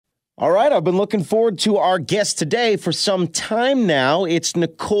All right, I've been looking forward to our guest today for some time now. It's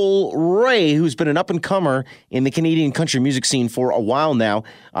Nicole Rayy, who's been an up-and-comer in the Canadian country music scene for a while now.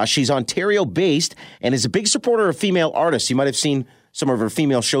 She's Ontario-based and is a big supporter of female artists. You might have seen some of her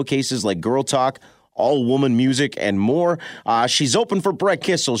female showcases like Girl Talk, all-woman music, and more. She's open for Brett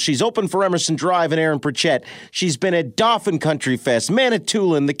Kissel. She's open for Emerson Drive and Aaron Pritchett. She's been at Dauphin Country Fest,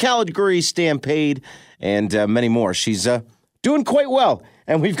 Manitoulin, the Calgary Stampede, and many more. She's doing quite well,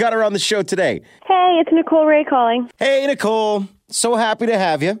 and we've got her on the show today. Hey, it's Nicole Rayy calling. Hey, Nicole. So happy to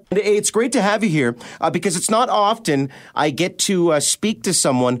have you. It's great to have you here because it's not often I get to speak to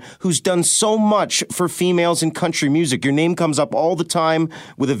someone who's done so much for females in country music. Your name comes up all the time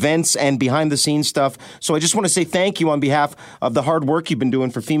with events and behind-the-scenes stuff. So I just want to say thank you on behalf of the hard work you've been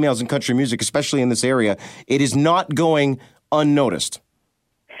doing for females in country music, especially in this area. It is not going unnoticed.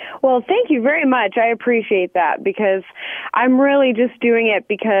 Well, thank you very much. I appreciate that because I'm really just doing it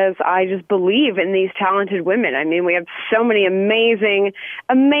because I just believe in these talented women. I mean, we have so many amazing,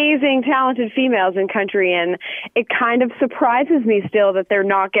 amazing talented females in country, and it kind of surprises me still that they're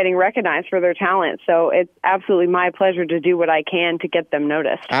not getting recognized for their talent. So it's absolutely my pleasure to do what I can to get them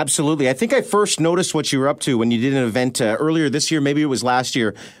noticed. Absolutely. I think I first noticed what you were up to when you did an event earlier this year, maybe it was last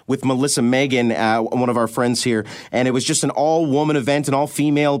year, with Melissa Megan, one of our friends here, and it was just an all-woman event, an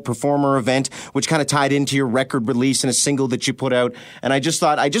all-female performer event, which kind of tied into your record release and a single that you put out. And I just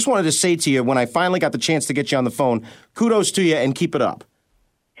thought, I just wanted to say to you, when I finally got the chance to get you on the phone, kudos to you and keep it up.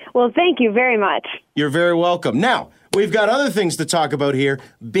 Well, thank you very much. You're very welcome. Now, we've got other things to talk about here,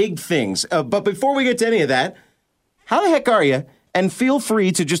 big things. But before we get to any of that, how the heck are you? And feel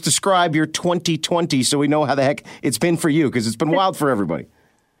free to just describe your 2020 so we know how the heck it's been for you, because it's been wild for everybody.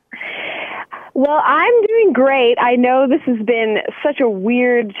 Well, I'm doing great. I know this has been such a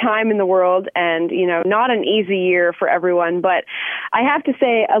weird time in the world and, you know, not an easy year for everyone, but I have to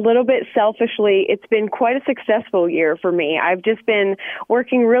say a little bit selfishly, it's been quite a successful year for me. I've just been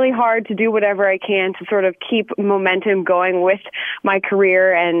working really hard to do whatever I can to sort of keep momentum going with my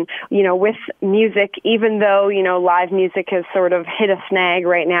career and, you know, with music, even though, you know, live music has sort of hit a snag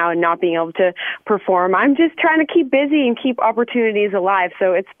right now and not being able to perform. I'm just trying to keep busy and keep opportunities alive.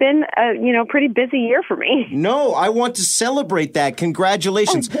 So it's been a, you know, pretty busy year for me. No, I want to celebrate that.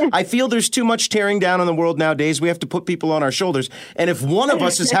 Congratulations. I feel there's too much tearing down in the world nowadays. We have to put people on our shoulders. And if one of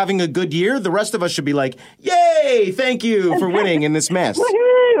us is having a good year, the rest of us should be like, yay, thank you for winning in this mess. Well,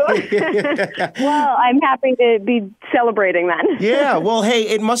 I'm happy to be celebrating then. Yeah, well, hey,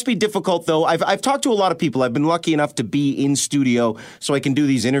 it must be difficult, though. I've talked to a lot of people. I've been lucky enough to be in studio so I can do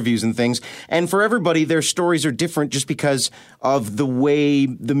these interviews and things. And for everybody, their stories are different just because of the way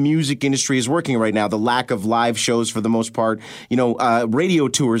the music industry is working right now, the lack of live shows for the most part. You know, radio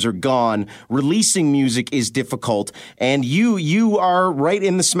tours are gone. Releasing music is difficult. And you are right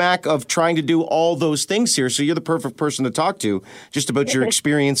in the smack of trying to do all those things here. So you're the perfect person to talk to just about your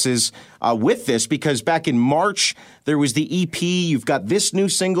experiences with this, because back in March, there was the EP. You've got this new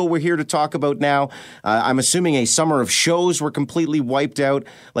single we're here to talk about now. I'm assuming a summer of shows were completely wiped out.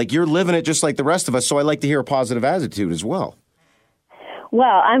 Like, you're living it just like the rest of us, so I like to hear a positive attitude as well.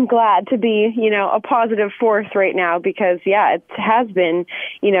 Well, I'm glad to be, you know, a positive force right now because, yeah, it has been,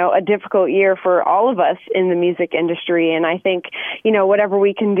 you know, a difficult year for all of us in the music industry. And I think, you know, whatever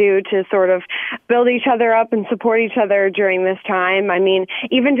we can do to sort of build each other up and support each other during this time. I mean,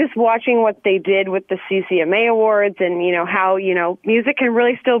 even just watching what they did with the CCMA Awards and, you know, how, you know, music can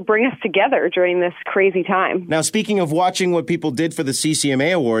really still bring us together during this crazy time. Now, speaking of watching what people did for the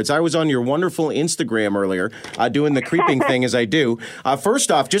CCMA Awards, I was on your wonderful Instagram earlier doing the creeping thing as I do.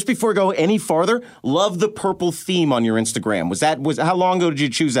 First off, just before I go any farther, love the purple theme on your Instagram. Was how long ago did you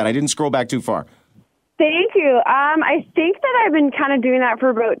choose that? I didn't scroll back too far. Thank you. I think that I've been kind of doing that for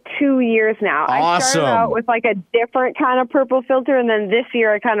about 2 years now. Awesome. I started out with like a different kind of purple filter, and then this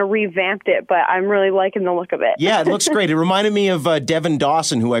year I kind of revamped it, but I'm really liking the look of it. Yeah, it looks great. It reminded me of Devin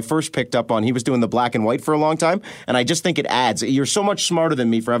Dawson, who I first picked up on. He was doing the black and white for a long time, and I just think it adds. You're so much smarter than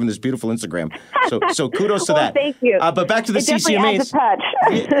me for having this beautiful Instagram. So kudos to that. Thank you. But back to the CCMAs. Adds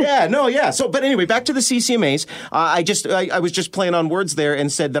a touch. So, but anyway, back to the CCMAs. I was just playing on words there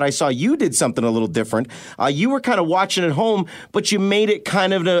and said that I saw you did something a little different. You were kind of watching at home, but you made it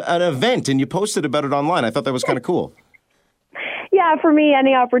kind of an event, and you posted about it online. I thought that was kind of cool. Yeah, for me,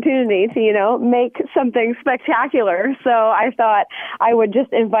 any opportunity to, make something spectacular. So I thought I would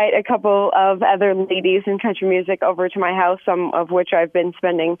just invite a couple of other ladies in country music over to my house, some of which I've been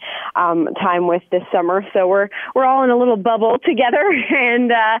spending time with this summer. So we're all in a little bubble together.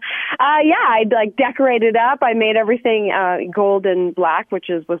 And I decorated up. I made everything gold and black, which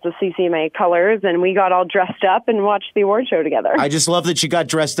was the CCMA colors, and we got all dressed up and watched the award show together. I just love that you got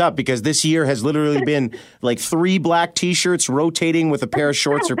dressed up, because this year has literally been like 3 black T-shirts rotating with a pair of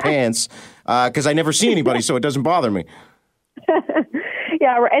shorts or pants, because I never see anybody, so it doesn't bother me.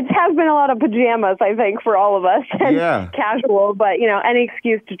 Yeah, it has been a lot of pajamas, I think, for all of us. And casual, but, any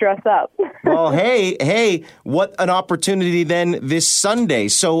excuse to dress up. Well, hey, what an opportunity then this Sunday.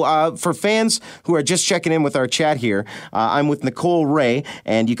 So for fans who are just checking in with our chat here, I'm with Nicole Rayy,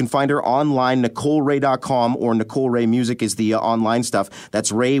 and you can find her online, NicoleRayy.com, or Nicole Rayy Music is the online stuff.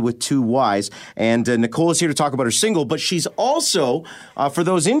 That's Ray with 2 Ys. And Nicole is here to talk about her single, but she's also, for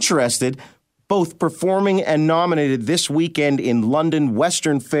those interested, both performing and nominated this weekend in London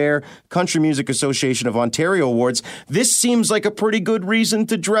Western Fair Country Music Association of Ontario Awards. This seems like a pretty good reason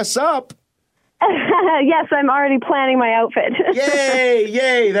to dress up. Yes, I'm already planning my outfit.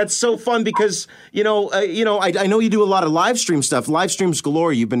 Yay! That's so fun because, I know you do a lot of live stream stuff. Live streams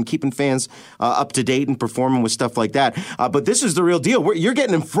galore. You've been keeping fans up to date and performing with stuff like that. But this is the real deal. You're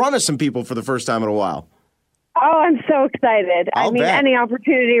getting in front of some people for the first time in a while. Oh, I'm so excited. I'll bet. Any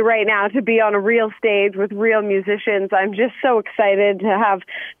opportunity right now to be on a real stage with real musicians. I'm just so excited to have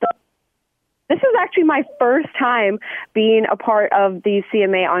This is actually my first time being a part of the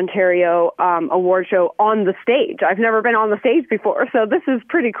CMA Ontario award show on the stage. I've never been on the stage before, so this is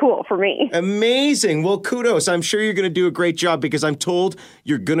pretty cool for me. Amazing. Well, kudos. I'm sure you're going to do a great job, because I'm told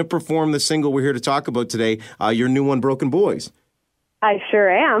you're going to perform the single we're here to talk about today, your new one, Broken Boys. I sure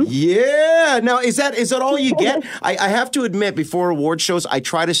am. Yeah. Now, is that all you get? I have to admit, before award shows, I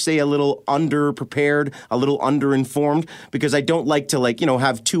try to stay a little under-prepared, a little under-informed, because I don't like to,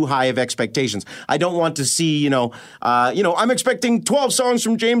 have too high of expectations. I don't want to see, I'm expecting 12 songs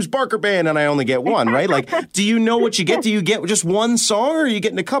from James Barker Band, and I only get one, right? Like, do you know what you get? Do you get just one song, or are you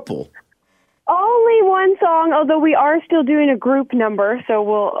getting a couple? Only one song, although we are still doing a group number, so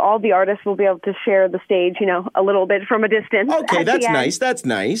all the artists will be able to share the stage, a little bit from a distance. Okay, that's nice. That's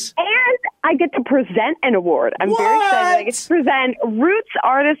nice. And I get to present an award. I'm very excited. I get to present Roots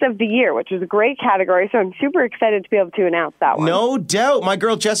Artist of the Year, which is a great category, so I'm super excited to be able to announce that one. No doubt. My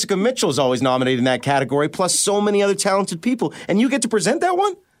girl Jessica Mitchell is always nominated in that category, plus so many other talented people. And you get to present that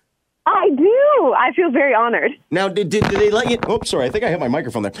one? I do. I feel very honored. Now, did they let you... Oh, sorry. I think I hit my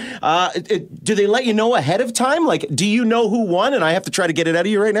microphone there. Do they let you know ahead of time? Like, do you know who won, and I have to try to get it out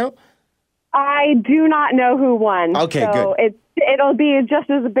of you right now? I do not know who won. Okay, so good. It'll be just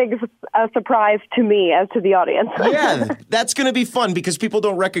as big a surprise to me as to the audience. Yeah, that's going to be fun because people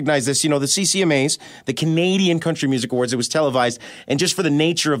don't recognize this. The CCMAs, the Canadian Country Music Awards, it was televised. And just for the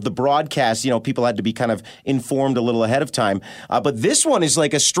nature of the broadcast, people had to be kind of informed a little ahead of time. But this one is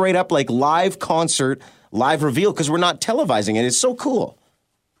like a straight up live concert, live reveal, because we're not televising it. It's so cool.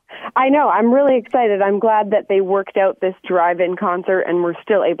 I know. I'm really excited. I'm glad that they worked out this drive-in concert and we're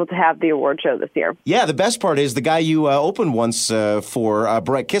still able to have the award show this year. Yeah, the best part is the guy you opened once for,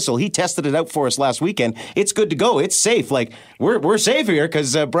 Brett Kissel, he tested it out for us last weekend. It's good to go. It's safe. We're safe here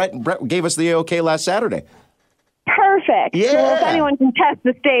because Brett gave us the okay last Saturday. Perfect. Yeah. Well, if anyone can test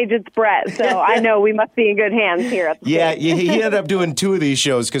the stage, it's Brett. So I know we must be in good hands here at the stage. He ended up doing 2 of these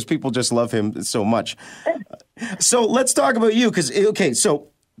shows because people just love him so much. So let's talk about you so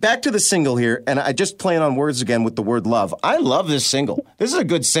back to the single here, and I just playing on words again with the word love. I love this single. This is a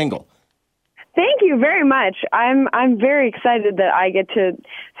good single. Thank you very much. I'm very excited that I get to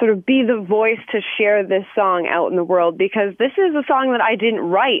sort of be the voice to share this song out in the world because this is a song that I didn't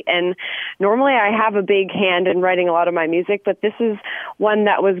write. And normally I have a big hand in writing a lot of my music, but this is one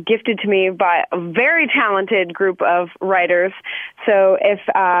that was gifted to me by a very talented group of writers. So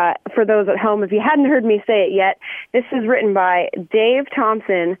for those at home, if you hadn't heard me say it yet, this is written by Dave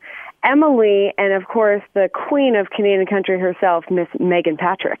Thompson, Emily, and of course the queen of Canadian country herself, Miss Megan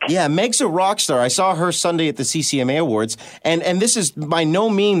Patrick. Yeah, Meg's a rock star. I saw her Sunday at the CCMA Awards, and this is by no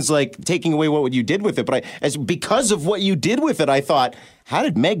means taking away what you did with it, but because of what you did with it, I thought, how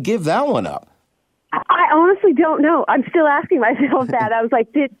did Meg give that one up? I honestly don't know. I'm still asking myself that. I was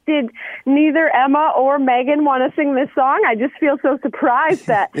like, did neither Emma or Megan want to sing this song? I just feel so surprised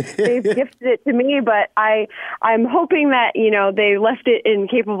that they've gifted it to me, but I'm hoping that, they left it in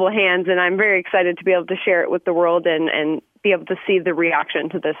capable hands, and I'm very excited to be able to share it with the world and be able to see the reaction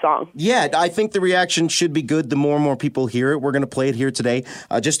to this song. Yeah, I think the reaction should be good the more and more people hear it. We're going to play it here today.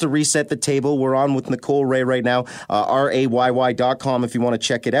 Just to reset the table, we're on with Nicole Rayy right now, rayy.com if you want to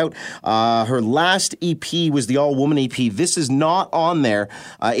check it out. Her last EP was the all-woman EP. This is not on there.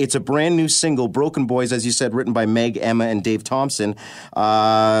 It's a brand new single, Broken Boys, as you said, written by Meg, Emma, and Dave Thompson.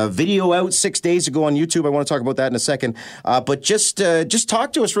 Video out 6 days ago on YouTube. I want to talk about that in a second. But just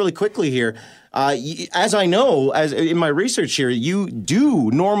talk to us really quickly here. As I know, as in my research here, you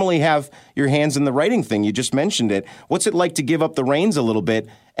do normally have your hands in the writing thing. You just mentioned it. What's it like to give up the reins a little bit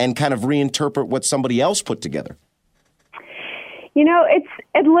and kind of reinterpret what somebody else put together? You know, it's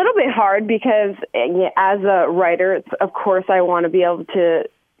a little bit hard because as a writer, of course, I want to be able to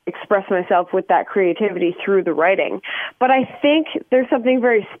express myself with that creativity through the writing. But I think there's something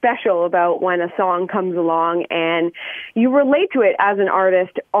very special about when a song comes along and you relate to it as an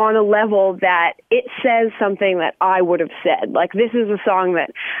artist on a level that it says something that I would have said. Like, this is a song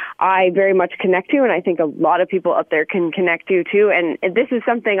that I very much connect to, and I think a lot of people up there can connect to too. And this is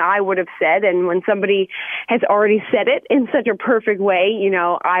something I would have said, and when somebody has already said it in such a perfect way, you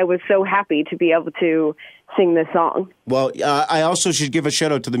know, I was so happy to be able to sing this song. Well, I also should give a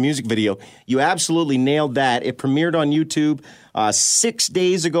shout out to the music video. You absolutely nailed that. It premiered on YouTube 6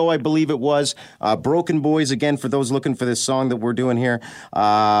 days ago, I believe it was. Broken Boys, again, for those looking for this song that we're doing here.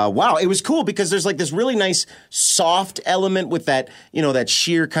 Wow, it was cool because there's like this really nice soft element with that, you know, that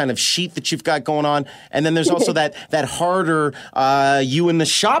sheer kind of sheet that you've got going on. And then there's also that harder you in the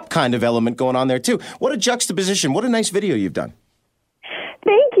shop kind of element going on there too. What a juxtaposition. What a nice video you've done.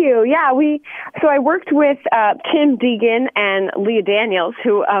 Thank you. Yeah, so I worked with Tim Deegan and Leah Daniels,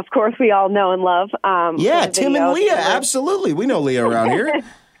 who, of course, we all know and love. Yeah, Tim and Leah, absolutely. We know Leah around here.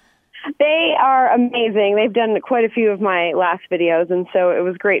 They are amazing. They've done quite a few of my last videos, and so it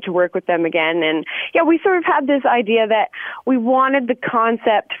was great to work with them again. And yeah, we sort of had this idea that we wanted the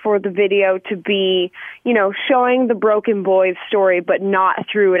concept for the video to be, you know, showing the Broken Boys story, but not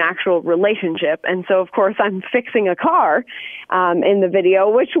through an actual relationship. And so, of course, I'm fixing a car in the video,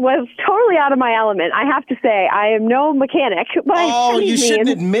 which was totally out of my element. I have to say, I am no mechanic. Oh, you shouldn't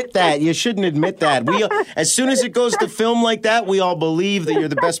admit that. You shouldn't admit that. As soon as it goes to film like that, we all believe that you're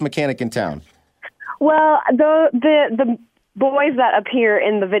the best mechanic in town. Well, the boys that appear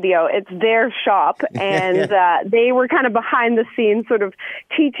in the video, it's their shop, and they were kind of behind the scenes sort of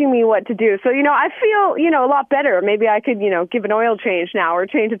teaching me what to do. So, you know, I feel, you know, a lot better. Maybe I could, you know, give an oil change now or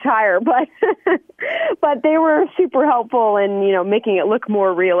change a tire, but but they were super helpful in, you know, making it look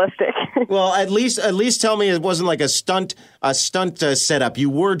more realistic. Well, at least tell me it wasn't like a stunt setup. You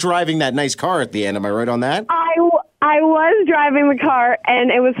were driving that nice car at the end. Am I right on that? I was driving the car,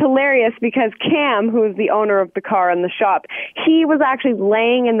 and it was hilarious because Cam, who is the owner of the car in the shop, he was actually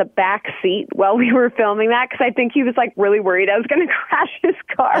laying in the back seat while we were filming that because I think he was like really worried I was going to crash his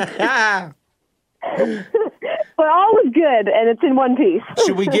car. But all was good, and it's in one piece.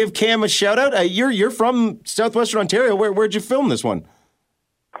 Should we give Cam a shout out? You're from Southwestern Ontario. Where'd you film this one?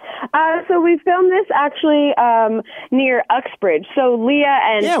 So we filmed this actually near Uxbridge. So Leah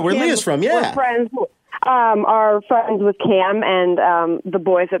and where Kim Leah's from, were friends. Are friends with Cam and the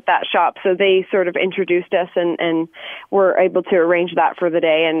boys at that shop, so they sort of introduced us and were able to arrange that for the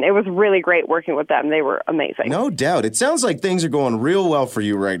day, and it was really great working with them. They were amazing. No doubt. It sounds like things are going real well for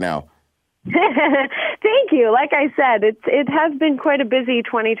you right now. Thank you. Like I said, it has been quite a busy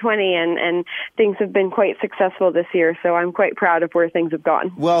 2020, and things have been quite successful this year, so I'm quite proud of where things have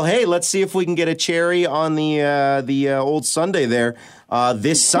gone. Well, hey, let's see if we can get a cherry on the old Sunday there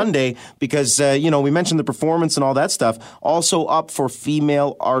this Sunday, because, you know, we mentioned the performance and all that stuff. Also up for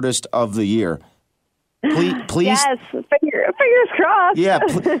Female Artist of the Year. Please. Yes, fingers crossed. Yeah,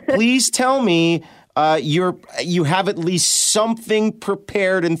 please tell me you have at least something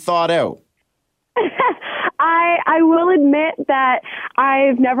prepared and thought out. I will admit that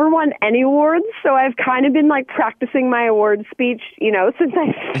I've never won any awards, so I've kind of been like practicing my award speech, you know, since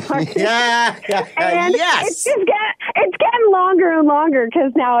I started. And yes. It's getting longer and longer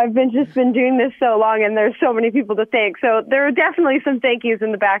because now I've been doing this so long, and there's so many people to thank. So there are definitely some thank yous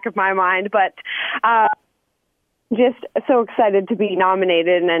in the back of my mind, but just so excited to be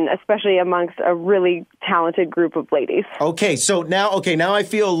nominated, and especially amongst a really talented group of ladies. Okay, now I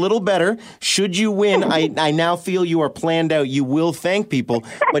feel a little better. Should you win, I now feel you are planned out. You will thank people,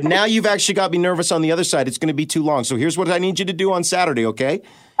 but now you've actually got me nervous on the other side. It's going to be too long. So here's what I need you to do on Saturday, okay?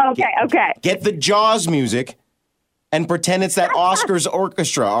 Okay. Get the Jaws music and pretend it's that Oscars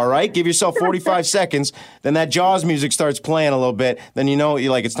orchestra, all right? Give yourself 45 seconds. Then that Jaws music starts playing a little bit. Then you know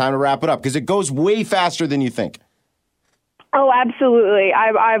it's time to wrap it up because it goes way faster than you think. Oh, absolutely.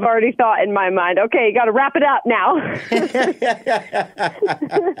 I've already thought in my mind, okay, you got to wrap it up now.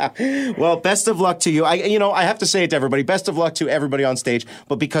 Well, best of luck to you. I have to say it to everybody. Best of luck to everybody on stage.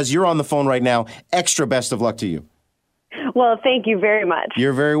 But because you're on the phone right now, extra best of luck to you. Well, thank you very much.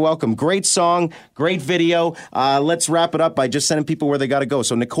 You're very welcome. Great song, great video. Let's wrap it up by just sending people where they got to go.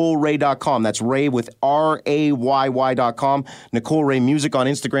 So NicoleRayy.com. That's Ray with RAYY.com. Nicole Rayy Music on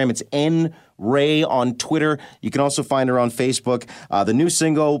Instagram. It's Ray on Twitter. You can also find her on Facebook. The new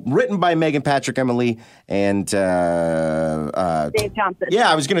single written by Megan Patrick Emily and Dave Johnson.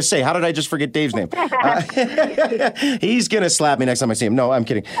 Yeah, I was going to say, how did I just forget Dave's name? He's going to slap me next time I see him. No, I'm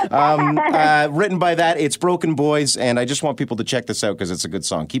kidding. Written by that. It's Broken Boys, and I just want people to check this out because it's a good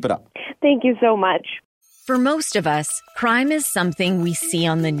song. Keep it up. Thank you so much. For most of us, crime is something we see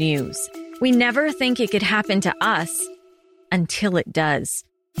on the news. We never think it could happen to us until it does.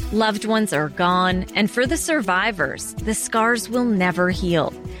 Loved ones are gone, and for the survivors, the scars will never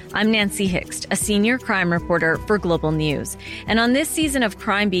heal. I'm Nancy Hixt, a senior crime reporter for Global News. And on this season of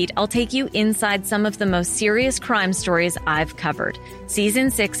Crime Beat, I'll take you inside some of the most serious crime stories I've covered.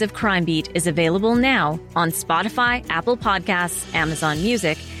 Season 6 of Crime Beat is available now on Spotify, Apple Podcasts, Amazon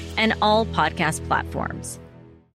Music, and all podcast platforms.